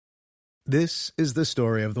This is the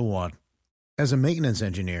story of the one. As a maintenance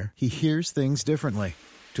engineer, he hears things differently.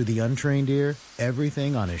 To the untrained ear,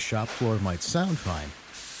 everything on his shop floor might sound fine,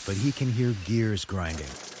 but he can hear gears grinding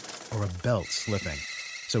or a belt slipping.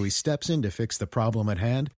 So he steps in to fix the problem at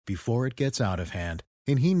hand before it gets out of hand.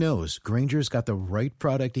 And he knows Grainger's got the right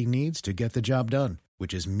product he needs to get the job done,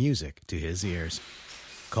 which is music to his ears.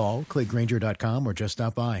 Call, click Grainger.com, or just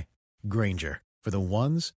stop by. Grainger, for the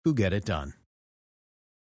ones who get it done.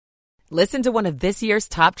 Listen to one of this year's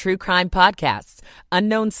top true crime podcasts.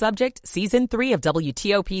 Unknown Subject, Season 3 of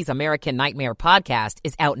WTOP's American Nightmare podcast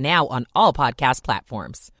is out now on all podcast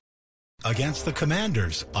platforms. Against the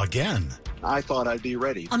Commanders, again. I thought I'd be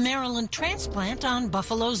ready. A Maryland transplant on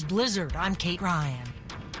Buffalo's blizzard. I'm Kate Ryan.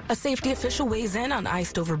 A safety official weighs in on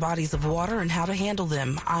iced-over bodies of water and how to handle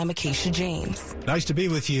them. I'm Acacia James. Nice to be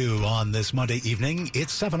with you on this Monday evening.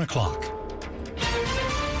 It's 7 o'clock.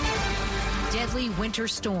 Deadly winter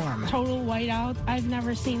storm. Total whiteout. I've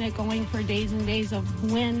never seen it going for days and days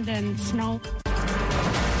of wind and snow.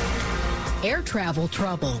 Air travel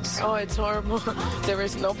troubles. Oh, it's horrible. There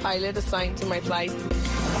is no pilot assigned to my flight.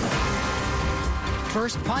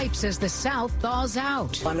 Burst pipes as the South thaws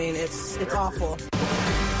out. I mean, it's awful.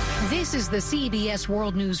 This is the CBS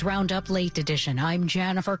World News Roundup Late Edition. I'm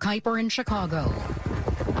Jennifer Kuiper in Chicago.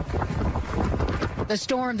 The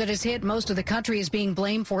storm that has hit most of the country is being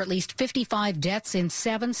blamed for at least 55 deaths in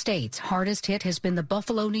 7 states. Hardest hit has been the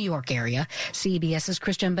Buffalo, New York area. CBS's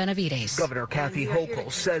Christian Benavides. Governor Kathy Hochul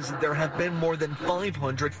says there have been more than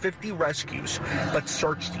 550 rescues, but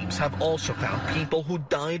search teams have also found people who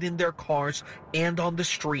died in their cars and on the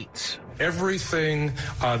streets. Everything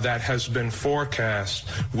that has been forecast,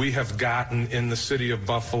 we have gotten in the city of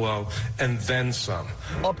Buffalo, and then some.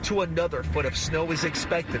 Up to another foot of snow is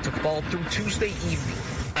expected to fall through Tuesday evening,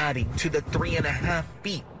 adding to the 3.5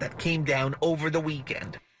 feet that came down over the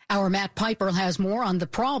weekend. Our Matt Piper has more on the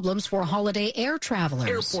problems for holiday air travelers.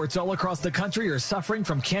 Airports all across the country are suffering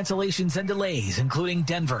from cancellations and delays, including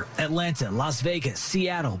Denver, Atlanta, Las Vegas,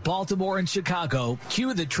 Seattle, Baltimore, and Chicago.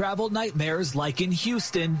 Cue the travel nightmares like in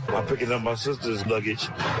Houston. I'm picking up my sister's luggage,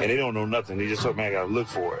 and they don't know nothing. They just told me I got to look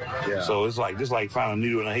for it. Yeah. So it's like finding a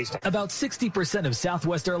needle in a haystack. About 60% of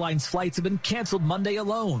Southwest Airlines flights have been canceled Monday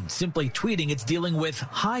alone. Simply tweeting it's dealing with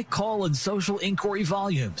high call and social inquiry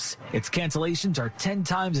volumes. Its cancellations are 10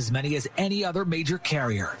 times as many as any other major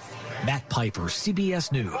carrier. Matt Piper,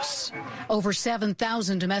 CBS News. Over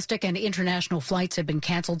 7,000 domestic and international flights have been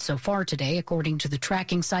canceled so far today, according to the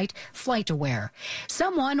tracking site FlightAware.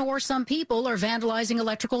 Someone or some people are vandalizing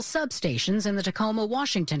electrical substations in the Tacoma,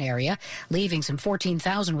 Washington area, leaving some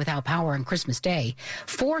 14,000 without power on Christmas Day.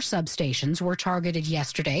 4 substations were targeted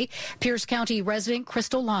yesterday. Pierce County resident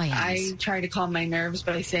Crystal Lyons. I try to calm my nerves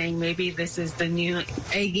by saying maybe this is the new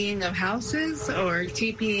egging of houses or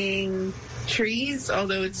TPing trees,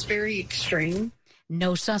 although it's very extreme.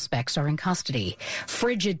 No suspects are in custody.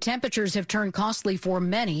 Frigid temperatures have turned costly for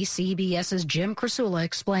many, CBS's Jim Krasula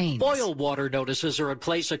explains. Boil water notices are in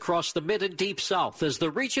place across the mid and deep south as the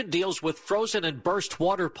region deals with frozen and burst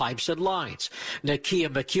water pipes and lines. Nakia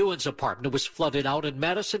McEwen's apartment was flooded out in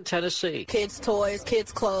Madison, Tennessee. Kids' toys,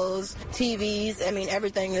 kids' clothes, TVs,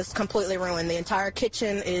 everything is completely ruined. The entire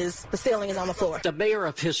kitchen the ceiling is on the floor. The mayor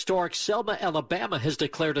of historic Selma, Alabama has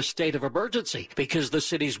declared a state of emergency because the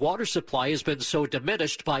city's water supply has been so diminished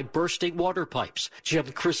by bursting water pipes. Jim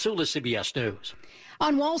Krasula, CBS News.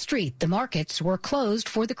 On Wall Street, the markets were closed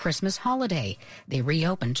for the Christmas holiday. They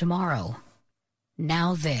reopen tomorrow.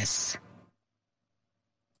 Now this.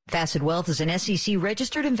 Facet Wealth is an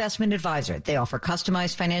SEC-registered investment advisor. They offer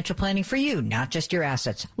customized financial planning for you, not just your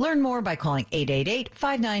assets. Learn more by calling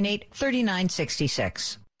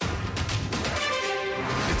 888-598-3966.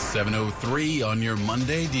 It's 7:03 on your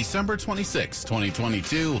Monday, December 26,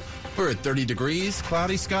 2022. We're at 30 degrees,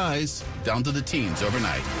 cloudy skies, down to the teens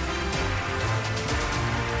overnight.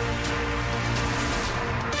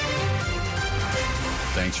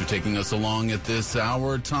 Thanks for taking us along at this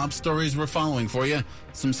hour. Top stories we're following for you.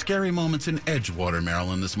 Some scary moments in Edgewater,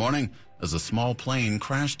 Maryland this morning as a small plane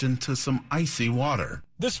crashed into some icy water.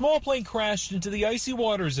 The small plane crashed into the icy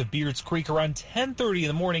waters of Beards Creek around 10:30 in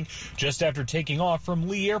the morning, just after taking off from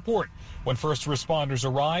Lee Airport. When first responders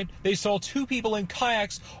arrived, they saw 2 people in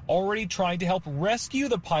kayaks already trying to help rescue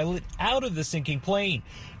the pilot out of the sinking plane.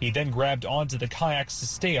 He then grabbed onto the kayaks to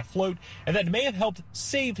stay afloat, and that may have helped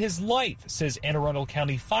save his life, says Anne Arundel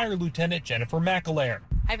County Fire Lieutenant Jennifer McAleer.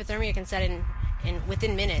 Hypothermia can set in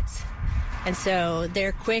within minutes, and so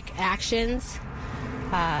their quick actions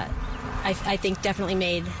I think definitely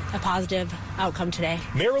made a positive outcome today.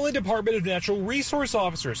 Maryland Department of Natural Resource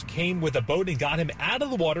officers came with a boat and got him out of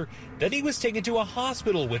the water. Then he was taken to a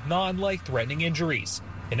hospital with non-life-threatening injuries.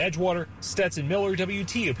 In Edgewater, Stetson Miller,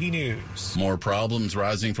 WTOP News. More problems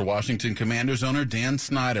rising for Washington Commanders owner Dan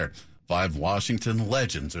Snyder. 5 Washington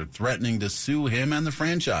legends are threatening to sue him and the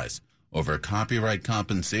franchise over copyright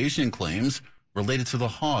compensation claims related to the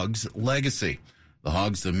Hogs' legacy. The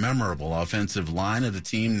Hogs, the memorable offensive line of the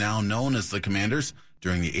team now known as the Commanders.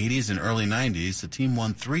 During the 80s and early 90s, the team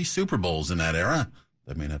won 3 Super Bowls in that era.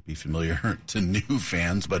 That may not be familiar to new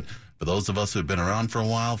fans, but for those of us who have been around for a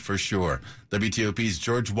while, for sure. WTOP's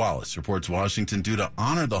George Wallace reports Washington due to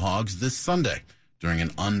honor the Hogs this Sunday during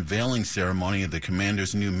an unveiling ceremony of the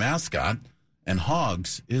Commanders' new mascot. And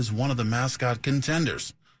Hogs is one of the mascot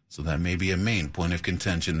contenders, so that may be a main point of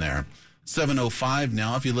contention there. 7:05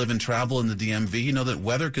 now. If you live and travel in the DMV, you know that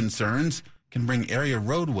weather concerns can bring area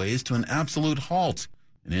roadways to an absolute halt.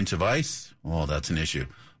 An inch of ice? Oh, that's an issue.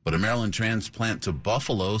 But a Maryland transplant to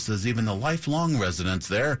Buffalo says even the lifelong residents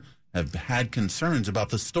there have had concerns about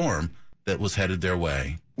the storm that was headed their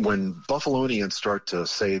way. When Buffalonians start to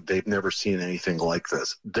say they've never seen anything like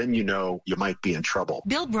this, then you know you might be in trouble.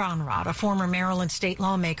 Bill Brownrod, a former Maryland state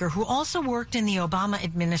lawmaker who also worked in the Obama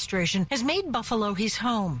administration, has made Buffalo his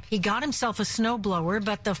home. He got himself a snowblower,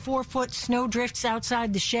 but the 4-foot snow drifts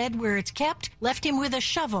outside the shed where it's kept left him with a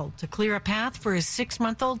shovel to clear a path for his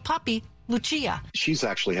 6-month-old puppy, Lucia. She's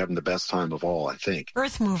actually having the best time of all, I think.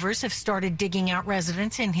 Earth movers have started digging out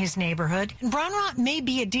residents in his neighborhood. Brownrod may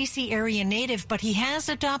be a D.C. area native, but he has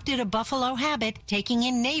adopted a Buffalo habit, taking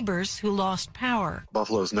in neighbors who lost power.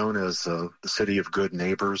 Buffalo is known as the city of good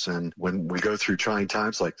neighbors, and when we go through trying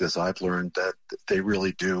times like this, I've learned that they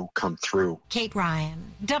really do come through. Kate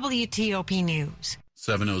Ryan, WTOP News.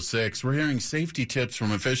 7:06. We're hearing safety tips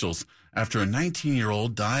from officials after a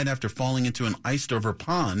 19-year-old died after falling into an iced-over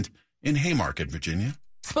pond in Haymarket, Virginia.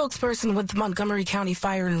 Spokesperson with Montgomery County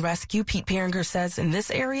Fire and Rescue, Pete Peringer, says in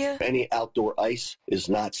this area, any outdoor ice is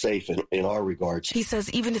not safe in our regards. He says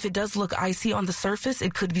even if it does look icy on the surface,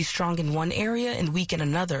 it could be strong in one area and weak in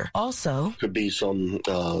another. Also, could be some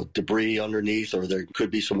debris underneath, or there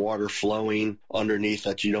could be some water flowing underneath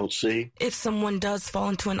that you don't see. If someone does fall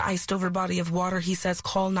into an iced over body of water, he says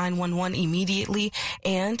call 911 immediately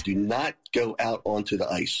and do not go out onto the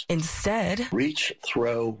ice. Instead, reach,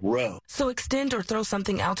 throw, row. So extend or throw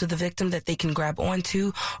something out to the victim that they can grab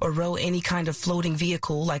onto, or row any kind of floating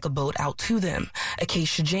vehicle like a boat out to them.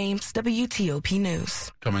 Acacia James, WTOP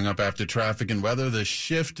News. Coming up after traffic and weather, the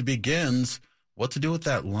shift begins. What to do with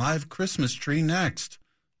that live Christmas tree next?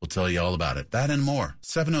 We'll tell you all about it. That and more.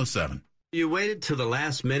 7:07. You waited till the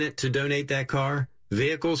last minute to donate that car?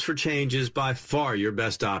 Vehicles for Change is by far your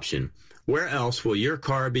best option. Where else will your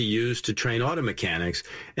car be used to train auto mechanics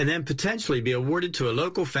and then potentially be awarded to a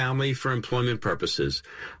local family for employment purposes?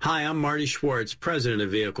 Hi, I'm Marty Schwartz, president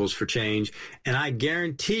of Vehicles for Change, and I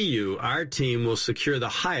guarantee you our team will secure the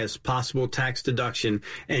highest possible tax deduction,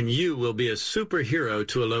 and you will be a superhero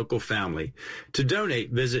to a local family. To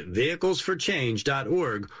donate, visit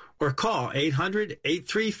vehiclesforchange.org or call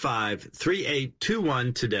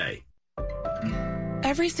 800-835-3821 today.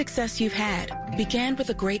 Every success you've had began with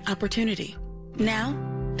a great opportunity. Now,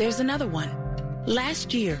 there's another one.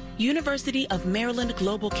 Last year, University of Maryland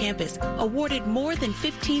Global Campus awarded more than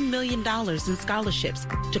 $15 million in scholarships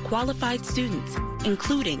to qualified students,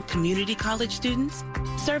 including community college students,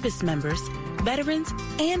 service members, veterans,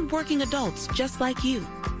 and working adults just like you.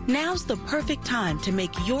 Now's the perfect time to make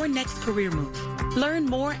your next career move. Learn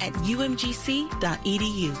more at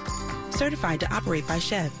umgc.edu. Certified to operate by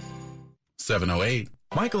Chev. 7:08.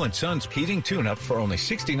 Michael & Son's heating tune-up for only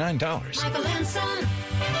 $69. Michael & Son.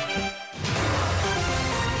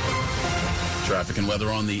 Traffic and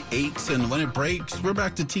weather on the 8s, and when it breaks, we're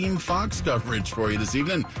back to Team Fox coverage for you this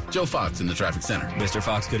evening. Joe Fox in the traffic center. Mr.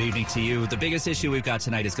 Fox, good evening to you. The biggest issue we've got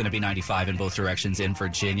tonight is going to be 95 in both directions in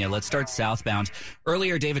Virginia. Let's start southbound.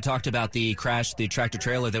 Earlier, David talked about the crash, the tractor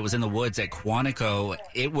trailer that was in the woods at Quantico.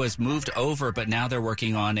 It was moved over, but now they're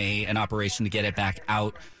working on an operation to get it back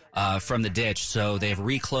out from the ditch. So they've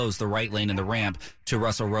reclosed the right lane and the ramp to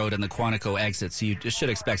Russell Road and the Quantico exit. So you should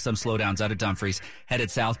expect some slowdowns out of Dumfries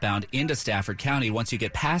headed southbound into Stafford County. Once you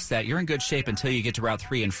get past that, you're in good shape until you get to Route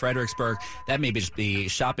 3 in Fredericksburg. That may just be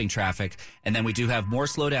shopping traffic. And then we do have more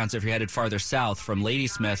slowdowns if you're headed farther south from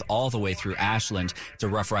Ladysmith all the way through Ashland. It's a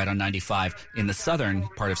rough ride on 95 in the southern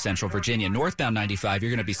part of central Virginia. Northbound 95,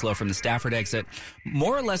 you're going to be slow from the Stafford exit,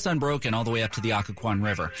 more or less unbroken all the way up to the Occoquan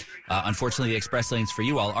River. Unfortunately, the express lanes for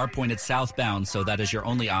you all are pointed southbound, so that is your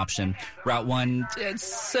only option. Route 1,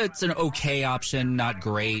 it's an okay option, not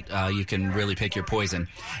great. You can really pick your poison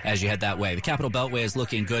as you head that way. The Capital Beltway is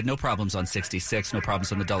looking good. No problems on 66, no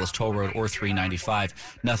problems on the Dulles Toll Road or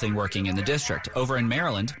 395. Nothing working in the district. Over in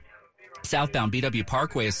Maryland, southbound BW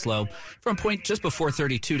Parkway is slow from point just before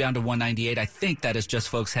 32 down to 198. I think that is just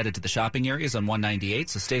folks headed to the shopping areas on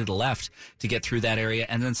 198, so stay to the left to get through that area.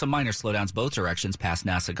 And then some minor slowdowns both directions past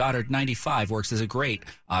NASA Goddard. 95 works as a great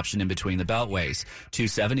option in between the beltways.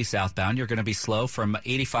 270 southbound, you're going to be slow from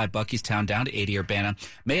 85 Buckystown down to 80 Urbana.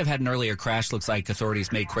 May have had an earlier crash. Looks like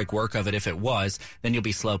authorities made quick work of it. If it was, then you'll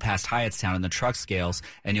be slow past Hyattstown in the truck scales,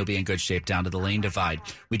 and you'll be in good shape down to the lane divide.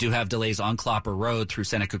 We do have delays on Clopper Road through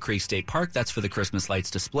Seneca Creek State Park. That's for the Christmas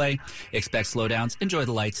lights display. Expect slowdowns. Enjoy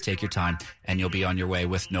the lights. Take your time, and you'll be on your way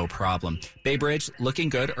with no problem. Bay Bridge, looking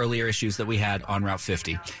good. Earlier issues that we had on Route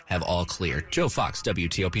 50 have all cleared. Joe Fox,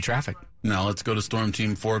 WTOP Traffic. Now let's go to Storm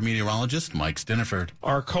Team 4 meteorologist Mike Stiniford.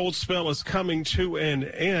 Our cold spell is coming to an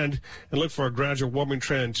end, and look for a gradual warming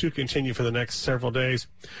trend to continue for the next several days.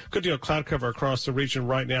 Good deal of cloud cover across the region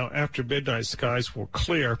right now. After midnight, skies will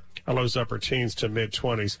clear. Our lows upper teens to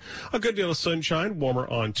mid-20s. A good deal of sunshine, warmer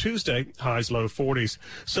on Tuesday, highs low 40s.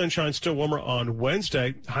 Sunshine still warmer on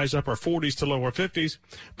Wednesday, highs upper 40s to lower 50s.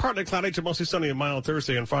 Partly cloudy to mostly sunny and mild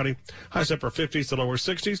Thursday and Friday, highs upper 50s to lower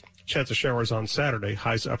 60s. Chance of showers on Saturday,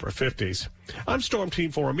 highs upper 50s. I'm Storm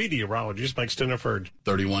Team 4 meteorologist Mike Stiniford.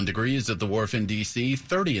 31 degrees at the Wharf in D.C.,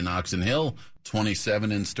 30 in Oxon Hill,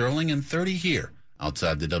 27 in Sterling, and 30 here.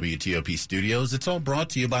 Outside the WTOP studios, it's all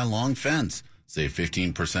brought to you by Long Fence. Save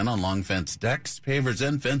 15% on Long Fence decks, pavers,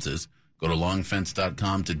 and fences. Go to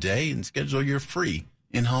longfence.com today and schedule your free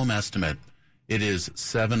in-home estimate. It is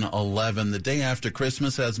 7/11, the day after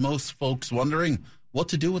Christmas, has most folks wondering what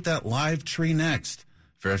to do with that live tree next.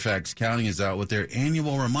 Fairfax County is out with their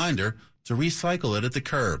annual reminder to recycle it at the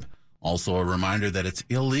curb. Also a reminder that it's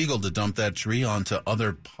illegal to dump that tree onto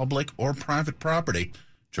other public or private property.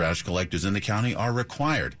 Trash collectors in the county are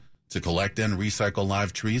required to collect and recycle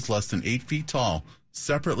live trees less than 8 feet tall,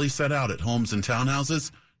 separately set out at homes and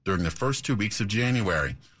townhouses during the first 2 weeks of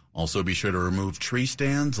January. Also be sure to remove tree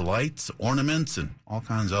stands, lights, ornaments, and all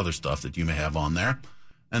kinds of other stuff that you may have on there.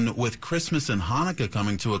 And with Christmas and Hanukkah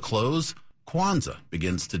coming to a close, Kwanzaa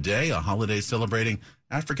begins today, a holiday celebrating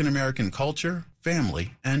African-American culture,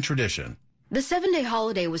 family, and tradition. The 7-day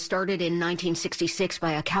holiday was started in 1966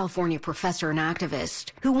 by a California professor and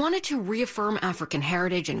activist who wanted to reaffirm African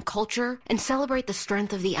heritage and culture and celebrate the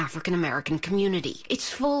strength of the African-American community. It's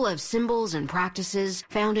full of symbols and practices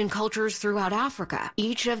found in cultures throughout Africa.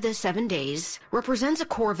 Each of the 7 days represents a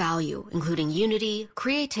core value, including unity,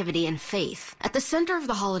 creativity, and faith. At the center of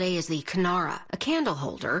the holiday is the Kinara, a candle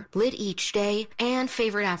holder lit each day, and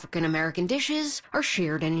favorite African-American dishes are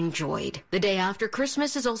shared and enjoyed. The day after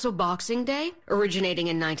Christmas is also Boxing Day, originating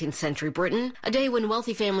in 19th century Britain, a day when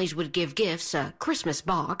wealthy families would give gifts, a Christmas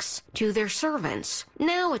box, to their servants.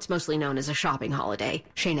 Now it's mostly known as a shopping holiday.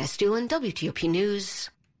 Shayna Estulin, WTOP News.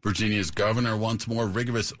 Virginia's governor wants more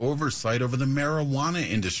rigorous oversight over the marijuana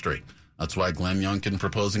industry. That's why Glenn Youngkin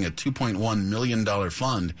proposing a $2.1 million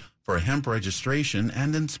fund for a hemp registration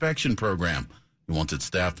and inspection program. He wants it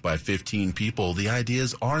staffed by 15 people. The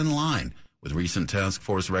ideas are in line with recent task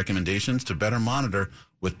force recommendations to better monitor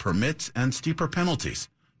with permits and steeper penalties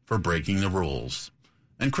for breaking the rules.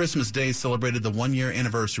 And Christmas Day celebrated the one-year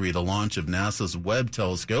anniversary of the launch of NASA's Webb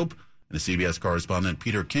telescope. And CBS correspondent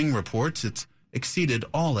Peter King reports it's exceeded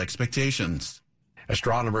all expectations.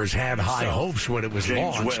 Astronomers had high hopes when it was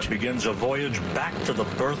James launched. Webb begins a voyage back to the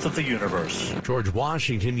birth of the universe. George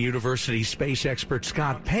Washington University space expert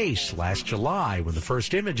Scott Pace last July when the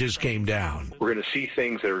first images came down. We're going to see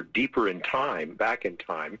things that are deeper in time, back in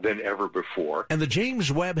time, than ever before. And the James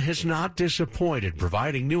Webb has not disappointed,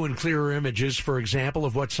 providing new and clearer images, for example,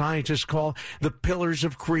 of what scientists call the pillars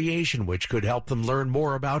of creation, which could help them learn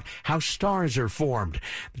more about how stars are formed.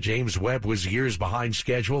 The James Webb was years behind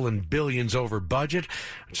schedule and billions over budget.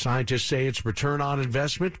 Scientists say its return on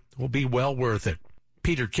investment will be well worth it.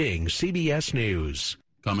 Peter King, CBS News.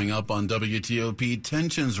 Coming up on WTOP,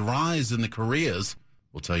 tensions rise in the Koreas.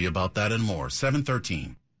 We'll tell you about that and more.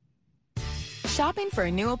 7:13. Shopping for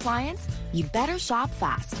a new appliance? You better shop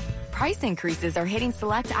fast. Price increases are hitting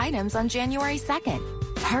select items on January 2nd.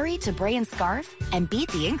 Hurry to Bray & Scarf and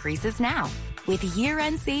beat the increases now with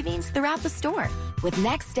year-end savings throughout the store with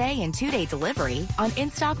next day and 2-day delivery on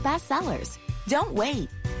in-stock bestsellers. Don't wait.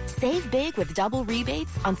 Save big with double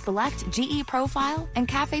rebates on select GE Profile and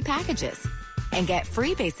Cafe packages. And get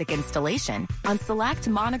free basic installation on select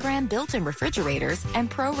Monogram built-in refrigerators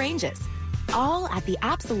and Pro ranges. All at the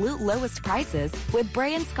absolute lowest prices with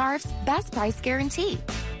Bray & Scarf's best price guarantee.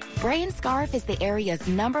 Bray & Scarff is the area's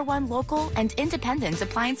 #1 local and independent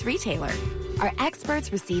appliance retailer. Our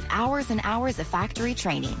experts receive hours and hours of factory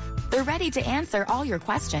training. They're ready to answer all your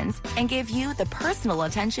questions and give you the personal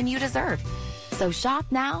attention you deserve. So shop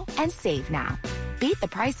now and save now. Beat the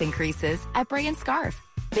price increases at Bray & Scarff.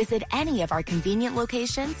 Visit any of our convenient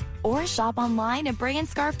locations or shop online at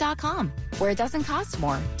brayandscarff.com, where it doesn't cost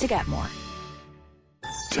more to get more.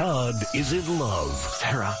 Todd is in love.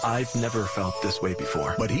 Sarah, I've never felt this way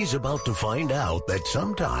before. But he's about to find out that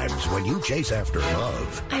sometimes when you chase after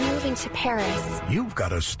love, I'm moving to Paris. You've got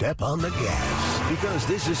to step on the gas. Because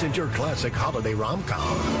this isn't your classic holiday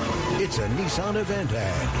rom-com. It's a Nissan event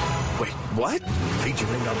ad. Wait, what?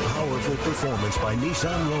 Featuring a powerful performance by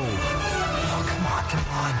Nissan Rogue. Oh, come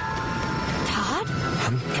on. Todd?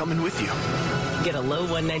 I'm coming with you. Get a low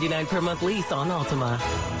 $199 per month lease on Altima.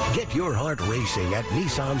 Get your heart racing at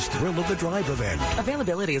Nissan's Thrill of the Drive event.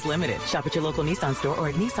 Availability is limited. Shop at your local Nissan store or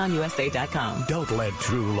at nissanusa.com. Don't let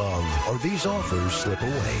true love or these offers slip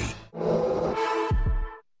away.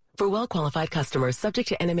 For well-qualified customers, subject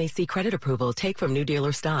to NMAC credit approval, take from new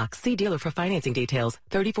dealer stock. See dealer for financing details.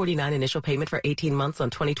 $30.49 initial payment for 18 months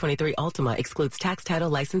on 2023 Altima excludes tax,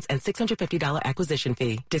 title, license, and $650 acquisition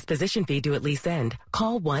fee. Disposition fee due at lease end.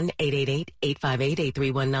 Call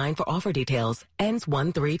 1-888-858-8319 for offer details. Ends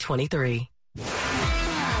 1/3/23.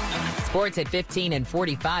 Sports at 15 and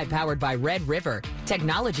 45, powered by Red River.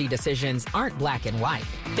 Technology decisions aren't black and white.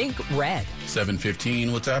 Think red.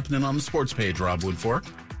 7:15. What's happening on the sports page, Rob Woodfork?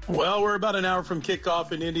 Well, we're about an hour from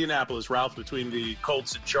kickoff in Indianapolis, Ralph, between the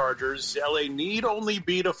Colts and Chargers. LA need only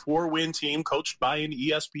beat a 4-win team coached by an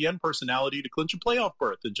ESPN personality to clinch a playoff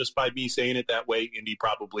berth. And just by me saying it that way, Indy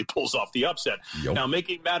probably pulls off the upset. Yep. Now,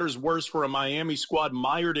 making matters worse for a Miami squad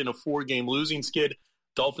mired in a 4-game losing skid,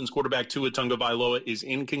 Dolphins quarterback Tua Tagovailoa is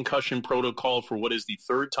in concussion protocol for what is the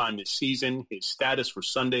 3rd time this season. His status for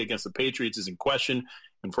Sunday against the Patriots is in question,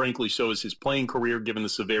 and frankly, so is his playing career, given the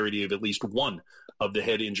severity of at least one of the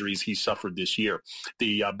head injuries he suffered this year.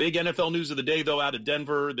 The big NFL news of the day, though, out of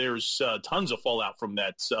Denver, there's tons of fallout from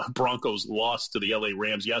that Broncos loss to the LA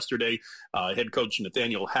Rams yesterday. Head coach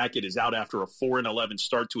Nathaniel Hackett is out after a 4-11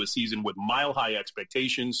 start to a season with mile-high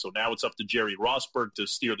expectations, so now it's up to Jerry Rosburg to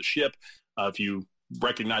steer the ship. If you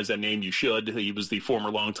recognize that name, you should. He was the former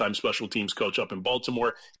longtime special teams coach up in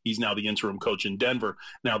Baltimore. He's now the interim coach in Denver.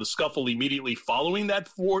 Now, the scuffle immediately following that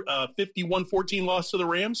 51-14 loss to the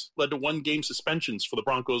Rams led to 1-game suspensions for the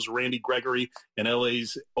Broncos' Randy Gregory and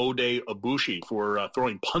LA's Ode Abushi for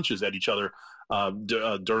throwing punches at each other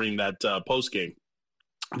during that postgame.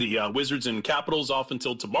 The Wizards and Capitals off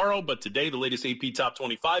until tomorrow, but today the latest AP Top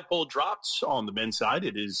 25 poll dropped on the men's side.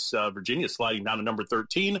 It is Virginia sliding down to number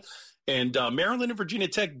 13. And Maryland and Virginia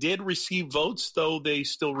Tech did receive votes, though they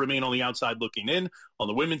still remain on the outside looking in. On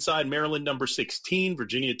the women's side, Maryland number 16,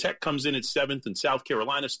 Virginia Tech comes in at 7th, and South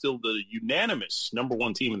Carolina still the unanimous number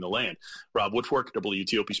 1 team in the land. Rob Woodfork,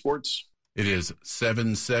 WTOP Sports. It is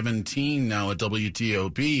 7:17 now at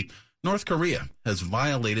WTOP. North Korea has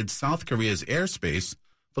violated South Korea's airspace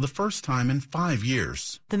for the first time in 5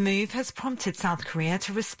 years. The move has prompted South Korea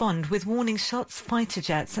to respond with warning shots, fighter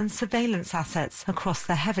jets and surveillance assets across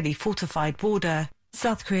the heavily fortified border.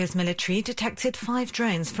 South Korea's military detected 5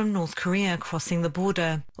 drones from North Korea crossing the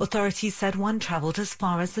border. Authorities said one travelled as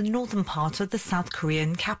far as the northern part of the South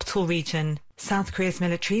Korean capital region. South Korea's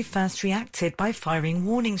military first reacted by firing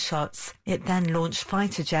warning shots. It then launched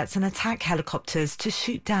fighter jets and attack helicopters to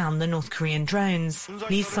shoot down the North Korean drones.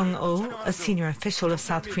 Lee Sung-oh, a senior official of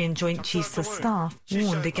South Korean Joint Chiefs of Staff,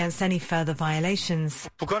 warned against any further violations.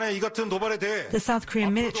 The South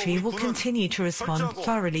Korean military will continue to respond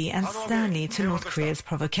thoroughly and sternly to North Korea's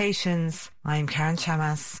provocations. I'm Karen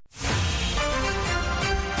Chamas.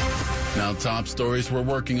 Now, top stories we're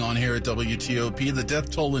working on here at WTOP. The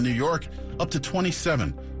death toll in New York up to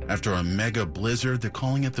 27 after a mega blizzard. They're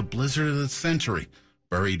calling it the blizzard of the century.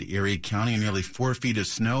 Buried Erie County, nearly 4 feet of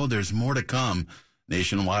snow. There's more to come.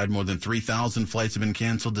 Nationwide, more than 3,000 flights have been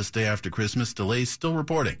canceled this day after Christmas. Delays still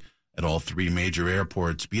reporting at all 3 major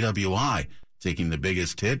airports. BWI taking the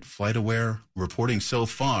biggest hit. FlightAware reporting so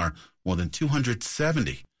far more than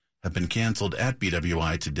 270 have been canceled at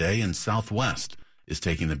BWI today, and Southwest is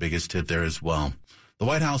taking the biggest hit there as well. The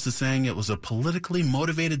White House is saying it was a politically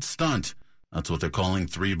motivated stunt. That's what they're calling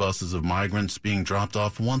 3 buses of migrants being dropped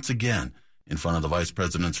off once again in front of the vice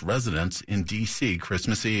president's residence in D.C.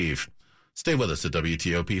 Christmas Eve. Stay with us at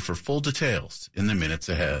WTOP for full details in the minutes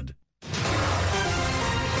ahead.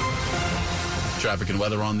 Traffic and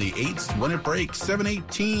weather on the 8th when it breaks,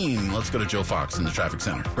 7:18. Let's go to Joe Fox in the traffic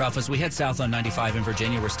center. Ralph, as we head south on 95 in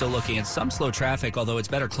Virginia, we're still looking at some slow traffic, although it's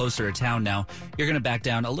better closer to town now. You're going to back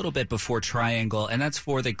down a little bit before Triangle, and that's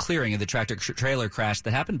for the clearing of the tractor-trailer crash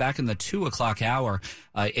that happened back in the 2 o'clock hour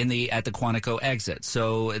at the Quantico exit.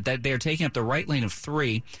 So that they're taking up the right lane of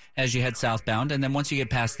 3 as you head southbound, and then once you get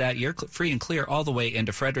past that, you're free and clear all the way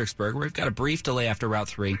into Fredericksburg, where we've got a brief delay after Route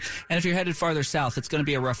 3. And if you're headed farther south, it's going to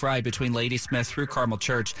be a rough ride between Ladysmith through Carmel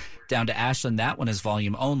Church down to Ashland. That one is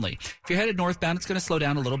volume only. If you're headed northbound, it's going to slow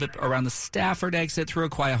down a little bit around the Stafford exit through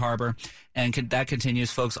Aquia Harbor, and that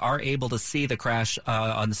continues. Folks are able to see the crash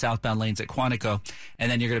on the southbound lanes at Quantico,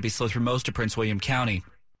 and then you're going to be slow through most of Prince William County,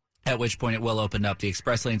 at which point it will open up. The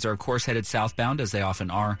express lanes are, of course, headed southbound, as they often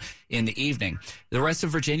are in the evening. The rest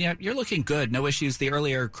of Virginia, you're looking good. No issues. The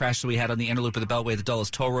earlier crash that we had on the inner loop of the Beltway, the Dulles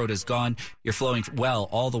Toll Road, is gone. You're flowing well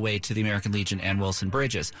all the way to the American Legion and Wilson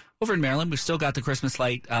Bridges. Over in Maryland, we've still got the Christmas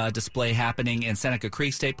light display happening in Seneca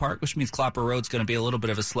Creek State Park, which means Clopper Road's going to be a little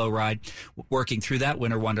bit of a slow ride working through that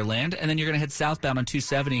winter wonderland. And then you're going to head southbound on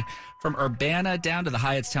 270 from Urbana down to the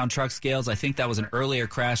Hyattstown truck scales. I think that was an earlier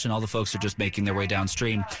crash, and all the folks are just making their way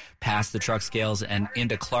downstream past the truck scales and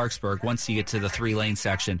into Clarksburg. Once you get to the 3-lane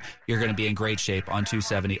section, you're going to be in great shape on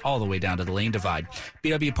 270 all the way down to the lane divide.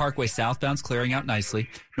 BW Parkway southbound's clearing out nicely.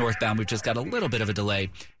 Northbound, we've just got a little bit of a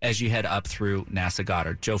delay as you head up through NASA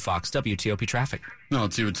Goddard. Joe Fox, WTOP Traffic. Now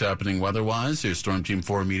let's see what's happening weather-wise. Here's Storm Team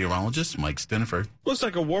 4 meteorologist Mike Stiniford. Looks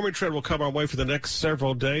like a warming trend will come our way for the next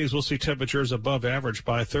several days. We'll see temperatures above average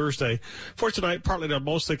by Thursday. For tonight, partly to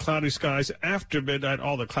mostly cloudy skies. After midnight,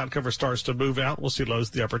 all the cloud cover starts to move out. We'll see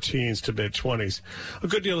lows in the upper teens to mid-20s. A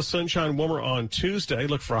good deal of sunshine, warmer on Tuesday.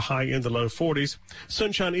 Look for a high in the low 40s.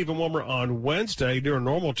 Sunshine even warmer on Wednesday. Near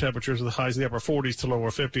normal temperatures with highs in the upper 40s to lower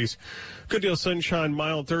 50s. Good deal of sunshine,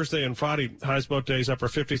 mild Thursday and Friday. Highs both days, upper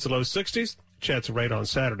 50s to low 60s. Chance of rain on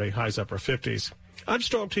Saturday, highs upper 50s. I'm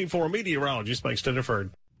Storm Team 4 meteorologist Mike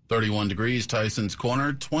Stiniford. 31 degrees, Tyson's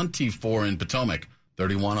Corner, 24 in Potomac,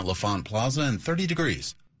 31 at LaFont Plaza, and 30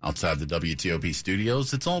 degrees outside the WTOP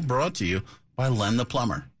studios. It's all brought to you by Len the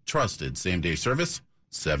Plumber. Trusted same-day service,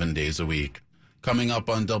 7 days a week. Coming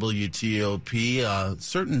up on WTOP, a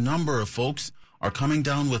certain number of folks are coming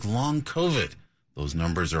down with long COVID. Those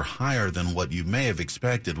numbers are higher than what you may have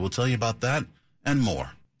expected. We'll tell you about that and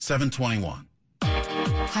more. 721.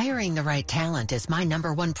 Hiring the right talent is my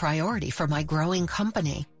number one priority for my growing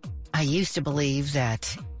company. I used to believe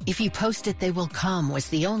that if you post it, they will come was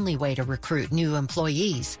the only way to recruit new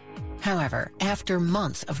employees. However, after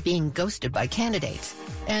months of being ghosted by candidates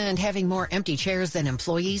and having more empty chairs than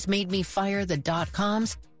employees made me fire the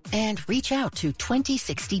 .coms and reach out to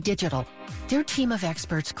 2060 Digital. Their team of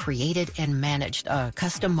experts created and managed a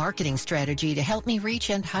custom marketing strategy to help me reach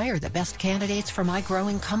and hire the best candidates for my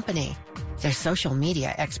growing company. Their social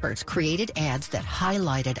media experts created ads that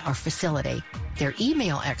highlighted our facility. Their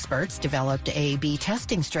email experts developed A/B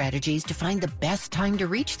testing strategies to find the best time to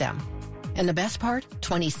reach them. And the best part,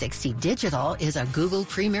 2060 Digital is a Google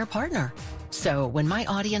Premier partner. So when my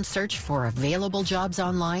audience searched for available jobs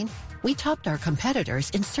online, we topped our competitors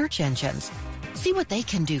in search engines. See what they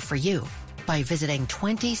can do for you by visiting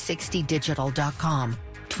 2060digital.com.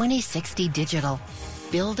 2060 Digital,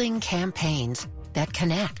 building campaigns that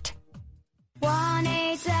connect.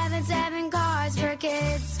 1-877 Cars for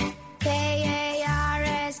Kids.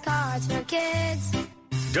 KARS Cars for Kids.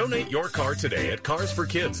 Donate your car today at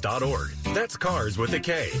carsforkids.org. That's cars with a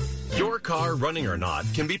K. Your car, running or not,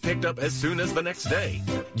 can be picked up as soon as the next day.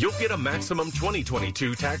 You'll get a maximum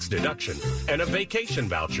 2022 tax deduction and a vacation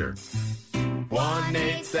voucher.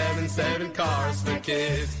 1-877 Cars for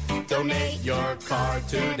Kids. Donate your car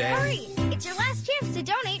today. Hurry! It's your last chance to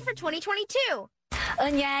donate for 2022.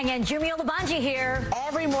 Yang and Jumio Labanji here.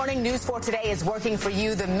 Every morning, News 4 Today is working for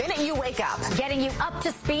you the minute you wake up. Getting you up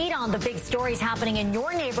to speed on the big stories happening in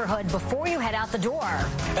your neighborhood before you head out the door.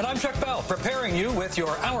 And I'm Chuck Bell, preparing you with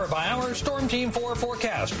your hour-by-hour Storm Team 4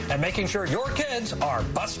 forecast and making sure your kids are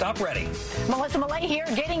bus stop ready. Melissa Millay here,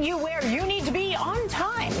 getting you where you need to be on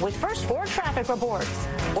time with First 4 traffic reports.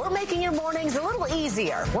 We're making your mornings a little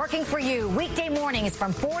easier. Working for you weekday mornings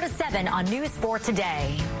from 4 to 7 on News 4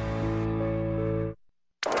 Today.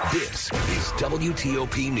 This is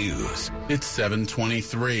WTOP News. It's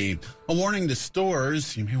 7:23. A warning to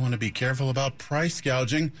stores. You may want to be careful about price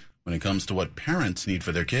gouging when it comes to what parents need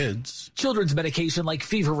for their kids. Children's medication like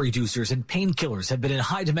fever reducers and painkillers have been in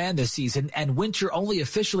high demand this season, and winter only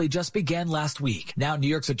officially just began last week. Now New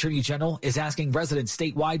York's Attorney General is asking residents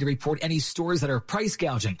statewide to report any stores that are price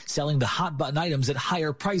gouging, selling the hot button items at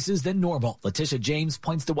higher prices than normal. Letitia James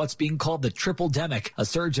points to what's being called the triple-demic, a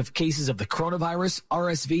surge of cases of the coronavirus,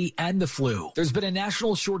 RSV, and the flu. There's been a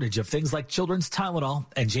national shortage of things like children's Tylenol,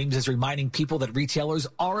 and James is reminding people that retailers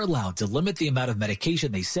are allowed to limit the amount of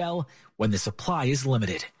medication they sell when the supply is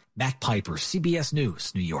limited. Matt Piper, CBS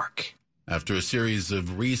News, New York. After a series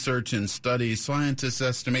of research and studies, scientists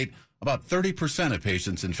estimate about 30% of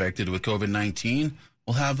patients infected with COVID-19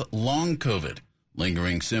 will have long COVID,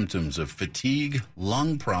 lingering symptoms of fatigue,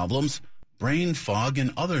 lung problems, brain fog,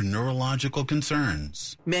 and other neurological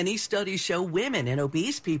concerns. Many studies show women and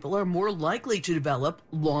obese people are more likely to develop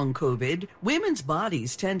long COVID. Women's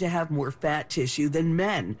bodies tend to have more fat tissue than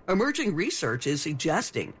men. Emerging research is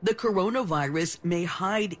suggesting the coronavirus may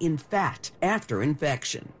hide in fat after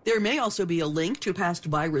infection. There may also be a link to past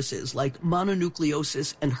viruses like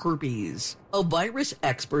mononucleosis and herpes. A virus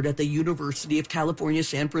expert at the University of California,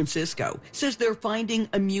 San Francisco, says they're finding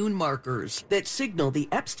immune markers that signal the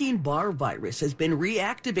Epstein-Barr virus has been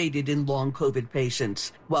reactivated in long COVID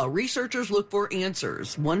patients. While researchers look for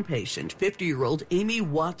answers, one patient, 50-year-old Amy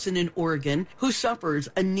Watson in Oregon, who suffers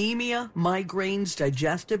anemia, migraines,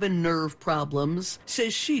 digestive and nerve problems,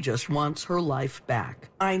 says she just wants her life back.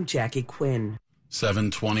 I'm Jackie Quinn.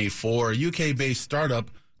 724, UK-based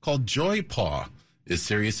startup called JoyPaw is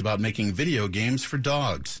serious about making video games for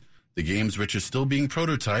dogs. The games, which are still being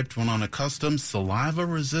prototyped, run on a custom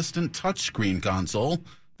saliva-resistant touchscreen console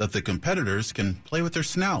that the competitors can play with their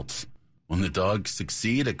snouts. When the dogs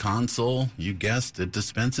succeed, a console, you guessed it,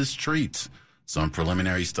 dispenses treats. Some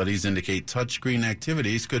preliminary studies indicate touchscreen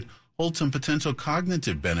activities could hold some potential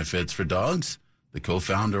cognitive benefits for dogs. The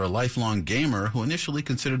co-founder, a lifelong gamer who initially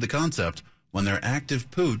considered the concept when their active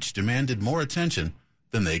pooch demanded more attention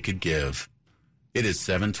than they could give. It is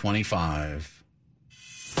 7:25.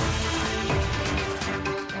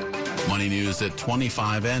 Money news at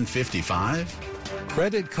 25 and 55.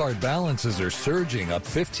 Credit card balances are surging, up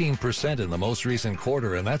 15% in the most recent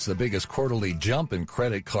quarter, and that's the biggest quarterly jump in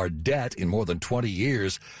credit card debt in more than 20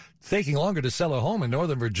 years. It's taking longer to sell a home in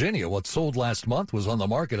Northern Virginia. What sold last month was on the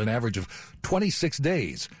market an average of 26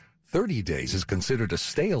 days. 30 days is considered a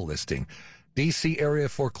stale listing. D.C. area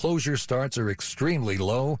foreclosure starts are extremely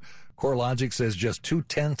low. CoreLogic says just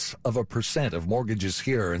 0.2% of mortgages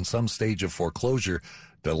here are in some stage of foreclosure.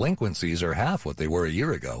 Delinquencies are half what they were a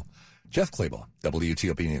year ago. Jeff Clabaugh,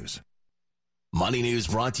 WTOP News. Money News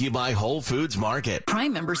brought to you by Whole Foods Market.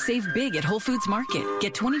 Prime members save big at Whole Foods Market.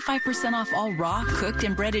 Get 25% off all raw, cooked,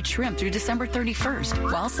 and breaded shrimp through December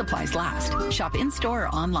 31st while supplies last. Shop in-store or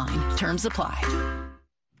online. Terms apply.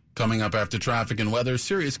 Coming up after traffic and weather,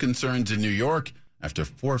 serious concerns in New York after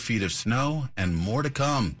 4 feet of snow and more to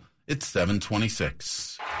come. It's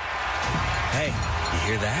 7:26. Hey, you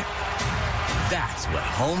hear that? That's what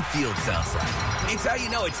home field sounds like. It's how you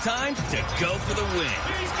know it's time to go for the win.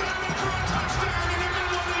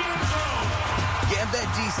 Gambit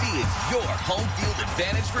DC is your home field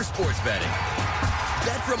advantage for sports betting.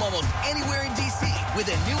 Bet from almost anywhere in DC with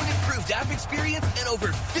a new and improved app experience and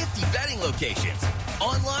over 50 betting locations.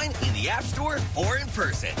 Online, in the App Store, or in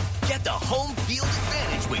person. Get the home field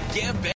advantage with Gambit.